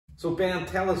So Ben,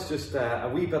 tell us just a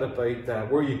wee bit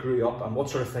about where you grew up and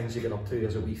what sort of things you get up to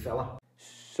as a wee fella.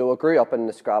 So I grew up in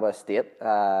the Scrabo Estate,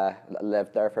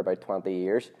 lived there for about 20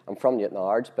 years. I'm from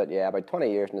Newtownards, but yeah, about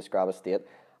 20 years in the Scrabo Estate.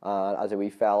 As a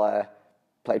wee fella,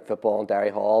 played football in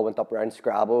Derry Hall, went up around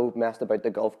Scrabo, messed about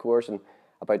the golf course, and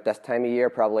about this time of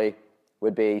year probably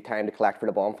would be time to collect for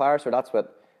the bonfire, so that's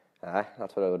what I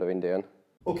would have been doing.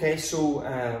 Okay, so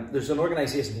there's an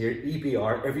organisation here,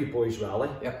 EBR, Every Boys Rally.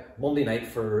 Yep. Monday night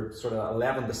for sort of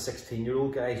 11 to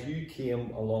 16-year-old guys. You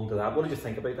came along to that. What did you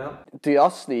think about that? To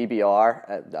us, the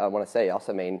EBR, when I say us,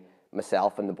 I mean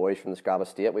myself and the boys from the Scrabo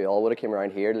Estate. We all would have came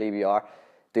around here to the EBR.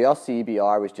 To us, the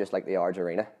EBR was just like the Ards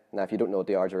Arena. Now, if you don't know what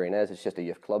the Ards Arena is, it's just a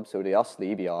youth club. So to us,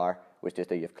 the EBR was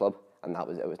just a youth club, and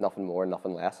it was nothing more,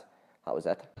 nothing less. That was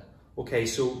it. Okay,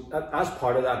 so as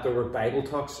part of that, there were Bible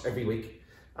talks every week.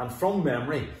 And from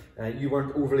memory, you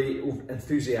weren't overly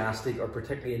enthusiastic or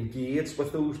particularly engaged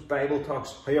with those Bible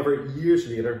talks. However, years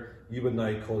later, you would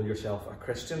now call yourself a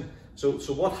Christian. So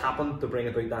what happened to bring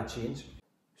about that change?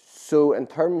 So in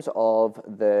terms of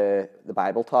the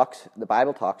Bible talks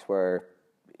were,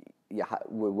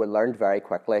 we learned very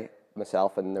quickly,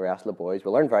 myself and the rest of the boys,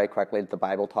 we learned very quickly that the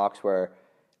Bible talks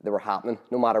they were happening.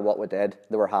 No matter what we did,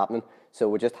 they were happening. So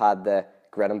we just had the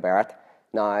grit and bear it.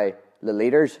 Now, the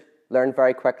leaders learned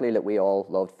very quickly that we all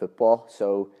loved football,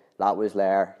 so that was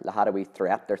they had a wee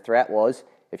threat. Their threat was,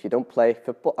 if you don't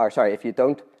if you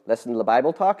don't listen to the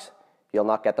Bible talks, you'll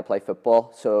not get to play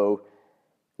football. So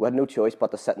we had no choice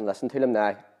but to sit and listen to them.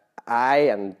 Now,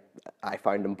 I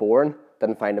found them boring,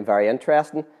 didn't find them very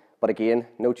interesting, but again,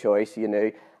 no choice, you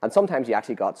knew. And sometimes you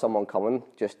actually got someone coming,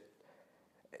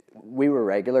 we were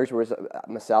regulars, whereas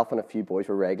myself and a few boys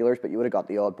were regulars, but you would have got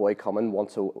the odd boy coming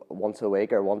once a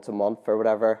week or once a month or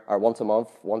whatever, or once a month,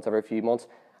 once every few months,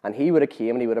 and he would have came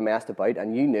and he would have messed about,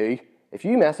 and you knew, if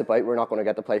you mess about, we're not going to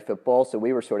get to play football, so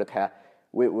we were sort of,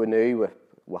 we knew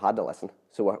we had to listen,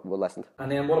 so we listened.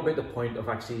 And then what about the point of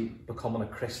actually becoming a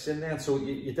Christian then? So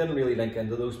you didn't really link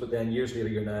into those, but then years later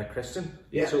you're now a Christian.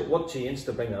 Yeah. So what changed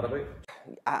to bring that about?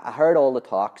 I heard all the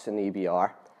talks in the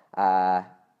EBR.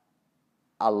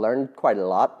 I learned quite a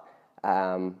lot.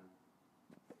 I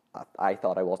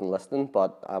thought I wasn't listening,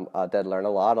 but I did learn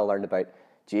a lot. I learned about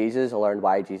Jesus. I learned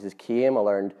why Jesus came. I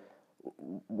learned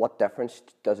what difference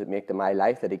does it make to my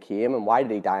life that he came, and why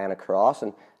did he die on a cross.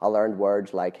 And I learned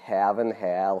words like heaven,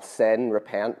 hell, sin,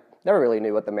 repent. Never really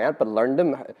knew what they meant, but learned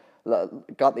them,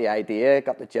 got the idea,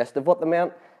 got the gist of what they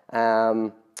meant.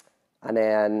 And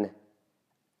then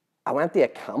I went to a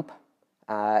camp.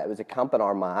 It was a camp in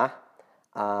Armagh,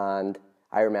 and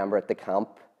I remember at the camp,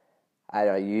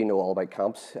 you know all about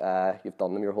camps, you've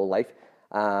done them your whole life.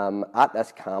 At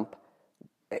this camp,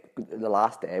 the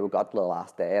last day, we got to the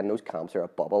last day, and those camps are a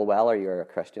bubble, whether you're a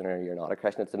Christian or you're not a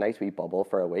Christian. It's a nice wee bubble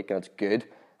for a week, and it's good,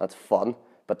 it's fun.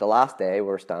 But the last day, we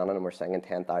were standing and we're singing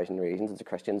 10,000 Reasons. It's a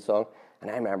Christian song. And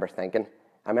I remember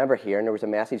hearing there was a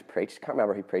message preached, can't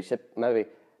remember who preached it, maybe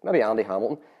Andy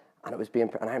Hamilton, and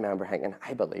I remember thinking,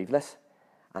 I believe this.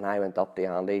 And I went up to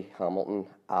Andy Hamilton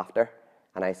after,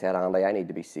 and I said, Andy, I need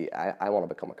to be saved. I want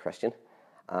to become a Christian.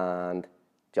 And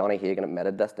Johnny Hagan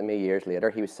admitted this to me years later.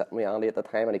 He was sitting with Andy at the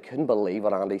time, and he couldn't believe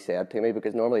what Andy said to me,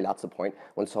 because normally that's the point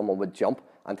when someone would jump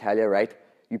and tell you, right,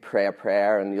 you pray a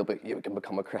prayer and you can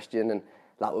become a Christian, and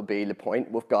that would be the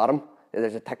point. We've got him.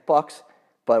 There's a tick box.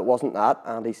 But it wasn't that.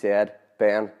 Andy said,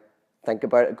 Ben, think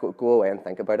about it. Go away and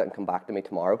think about it and come back to me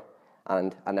tomorrow.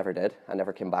 And I never did. I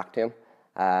never came back to him.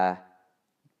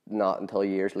 Not until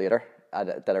years later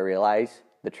did I realise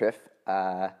the truth.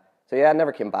 So yeah, I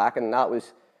never came back, and that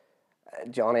was,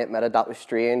 Johnny admitted that was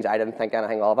strange. I didn't think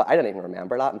anything of it. I didn't even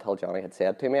remember that until Johnny had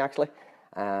said to me, actually.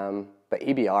 But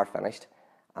EBR finished,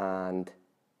 and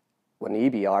when the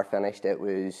EBR finished,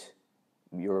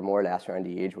 you were more or less around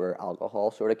the age where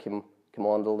alcohol sort of came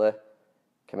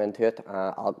into it.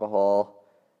 Alcohol,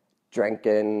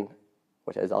 drinking,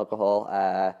 which is alcohol,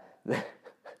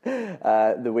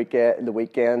 the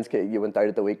weekends, you went out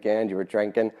at the weekend, you were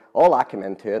drinking, all that came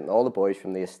into it, and all the boys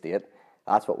from the estate,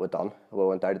 that's what we'd done. We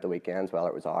went out at the weekends, whether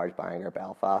it was Ards, Bangor,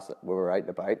 Belfast, we were out and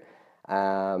about.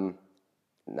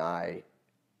 Now,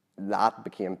 that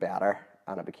became better,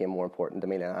 and it became more important to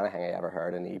me than anything I ever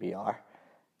heard in EBR.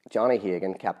 Johnny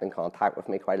Hagan kept in contact with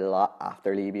me quite a lot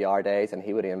after the EBR days, and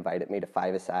he would have invited me to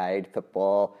five-a-side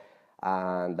football,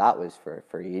 and that was for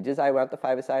ages. I went to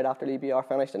five-a-side after the EBR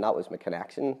finished, and that was my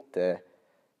connection to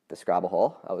Scrabo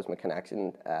Hall. That was my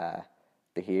connection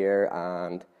to here,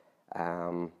 and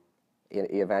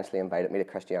he eventually invited me to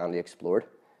Christianity Explored.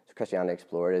 So Christianity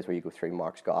Explored is where you go through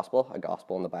Mark's Gospel, a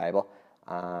Gospel in the Bible,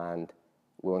 and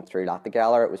we went through that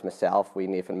together. It was myself,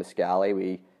 Nathan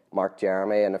Muscali, Mark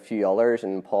Jeremy and a few others,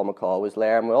 and Paul McCall was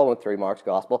there, and we all went through Mark's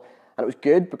Gospel, and it was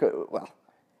good because, well,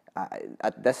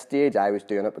 at this stage I was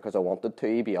doing it because I wanted to.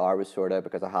 EBR was sort of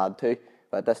because I had to,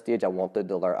 but at this stage I wanted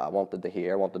to learn, I wanted to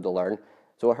hear, I wanted to learn.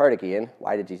 So I heard again,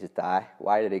 why did Jesus die?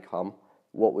 Why did he come?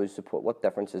 What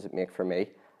difference does it make for me?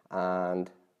 And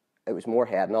it was more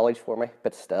head knowledge for me,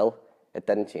 but still, it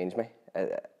didn't change me.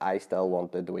 I still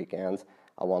wanted the weekends.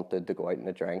 I wanted to go out and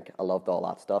a drink. I loved all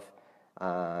that stuff.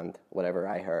 And whatever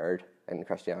I heard in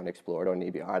Christianity Explored on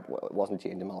EBR, it wasn't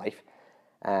changing my life.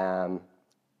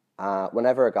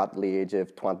 Whenever I got to the age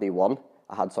of 21,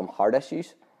 I had some heart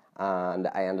issues, and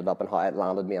I ended up it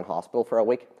landed me in hospital for a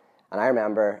week. And I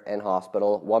remember in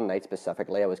hospital, one night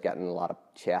specifically, I was getting a lot of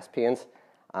chest pains,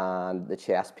 and the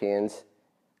chest pains,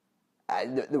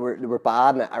 they were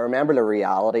bad. And I remember the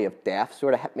reality of death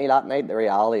sort of hit me that night, the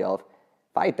reality of,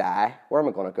 if I die, where am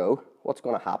I going to go? What's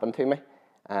going to happen to me?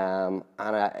 And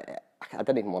I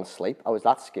didn't even want to sleep. I was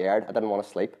that scared, I didn't want to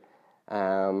sleep.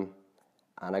 And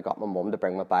I got my mum to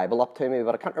bring my Bible up to me,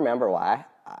 but I can't remember why.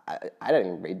 I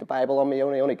didn't read the Bible on my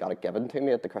own. I only got it given to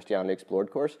me at the Christianity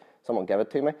Explored course. Someone gave it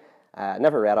to me. I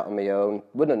never read it on my own.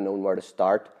 Wouldn't have known where to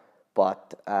start,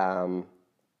 but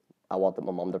I wanted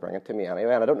my mum to bring it to me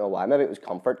anyway, and I don't know why. Maybe it was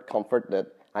comfort that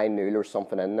I knew there was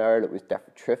something in there that was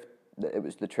different, truth. It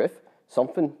was the truth.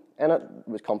 Something in it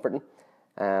was comforting.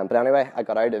 But anyway, I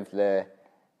got out of the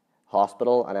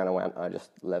hospital, and then I went and I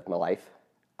just lived my life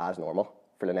as normal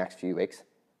for the next few weeks.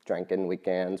 Drinking,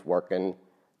 weekends, working,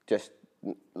 just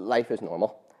life is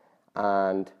normal.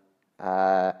 And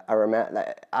I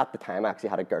remember at the time I actually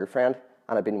had a girlfriend,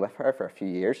 and I'd been with her for a few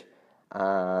years.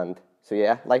 And so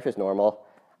yeah, life is normal.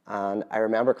 And I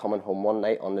remember coming home one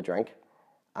night on the drink,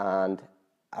 and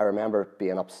I remember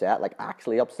being upset, like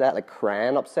actually upset, like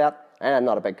crying upset. And I'm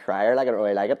not a big crier, like I don't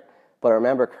really like it, but I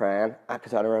remember crying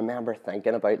because I remember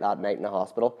thinking about that night in the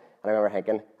hospital, and I remember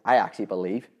thinking, I actually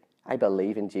believe. I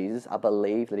believe in Jesus. I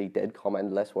believe that he did come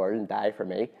into this world and die for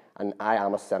me, and I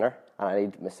am a sinner, and I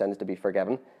need my sins to be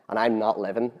forgiven, and I'm not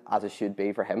living as it should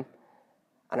be for him.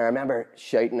 And I remember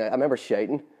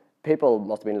shouting. People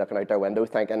must have been looking out their window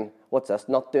thinking, what's this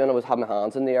nut doing? I was having my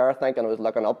hands in the air, thinking, I was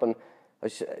looking up, and I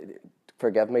was,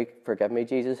 forgive me,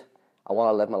 Jesus. I want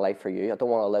to live my life for you. I don't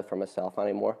want to live for myself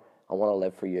anymore. I want to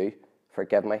live for you.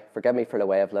 Forgive me for the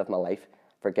way I've lived my life.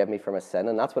 Forgive me for my sin.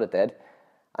 And that's what it did.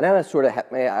 And then it sort of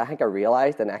hit me. I think I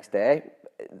realised the next day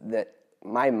that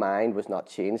my mind was not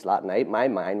changed that night. My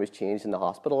mind was changed in the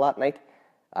hospital that night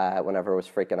whenever I was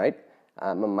freaking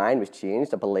out. My mind was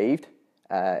changed. I believed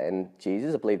in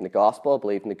Jesus. I believed in the gospel. I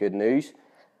believed in the good news.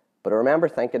 But I remember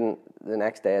thinking the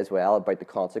next day as well about the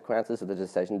consequences of the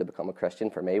decision to become a Christian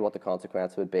for me, what the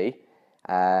consequence would be.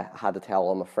 I had to tell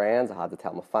all my friends. I had to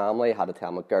tell my family. I had to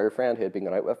tell my girlfriend who had been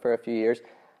going out with for a few years.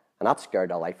 And that scared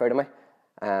the life out of me.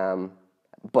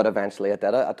 But eventually I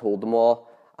did it. I told them all,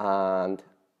 and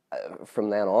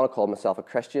from then on I called myself a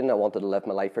Christian. I wanted to live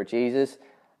my life for Jesus,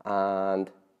 and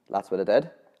that's what I did,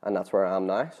 and that's where I am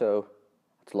now. So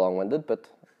it's long-winded, but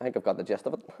I think I've got the gist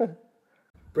of it.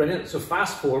 Brilliant. So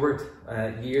fast forward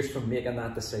years from making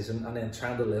that decision and then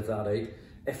trying to live that out.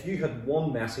 If you had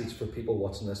one message for people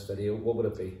watching this video, what would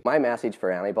it be? My message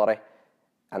for anybody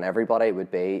and everybody would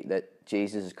be that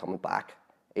Jesus is coming back.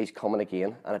 He's coming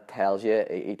again, and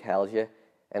he tells you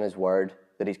in his word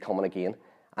that he's coming again,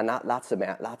 and that's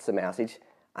the message.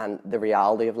 And the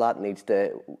reality of that needs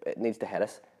to hit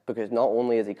us, because not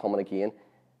only is he coming again,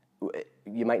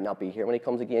 you might not be here when he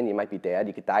comes again. You might be dead.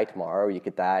 You could die tomorrow. Or you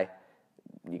could die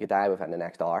within the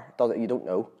next hour. You don't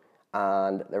know.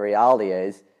 And the reality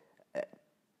is,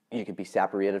 you could be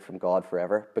separated from God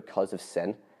forever because of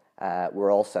sin.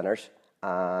 We're all sinners,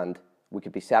 and we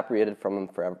could be separated from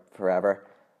him forever.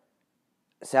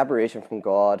 Separation from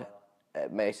God,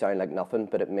 it may sound like nothing,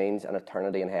 but it means an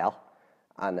eternity in hell,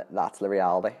 and that's the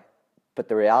reality. But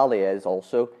the reality is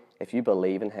also, if you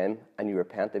believe in him and you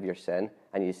repent of your sin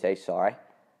and you say sorry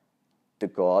to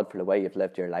God for the way you've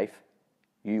lived your life,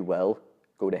 you will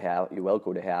go to hell. You will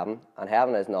go to heaven, and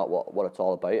heaven is not what it's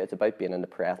all about. It's about being in the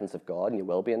presence of God, and you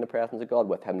will be in the presence of God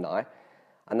with him now.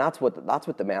 And that's what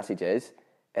the message is.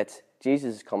 It's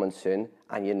Jesus is coming soon,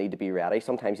 and you need to be ready.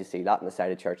 Sometimes you see that in the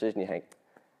side of churches, and you think,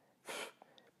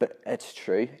 but it's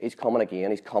true. He's coming again.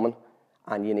 He's coming,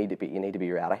 and you need to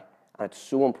be ready. And it's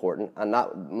so important. And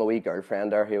that my wee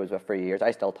girlfriend there, who I was with for years, I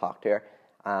still talk to her,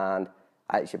 and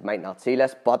she might not see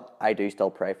this, but I do still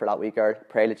pray for that wee girl.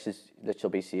 Pray that she'll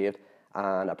be saved,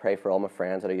 and I pray for all my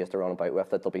friends that I used to run about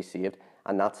with, that they'll be saved.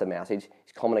 And that's the message.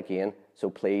 He's coming again. So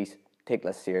please take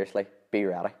this seriously. Be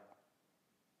ready.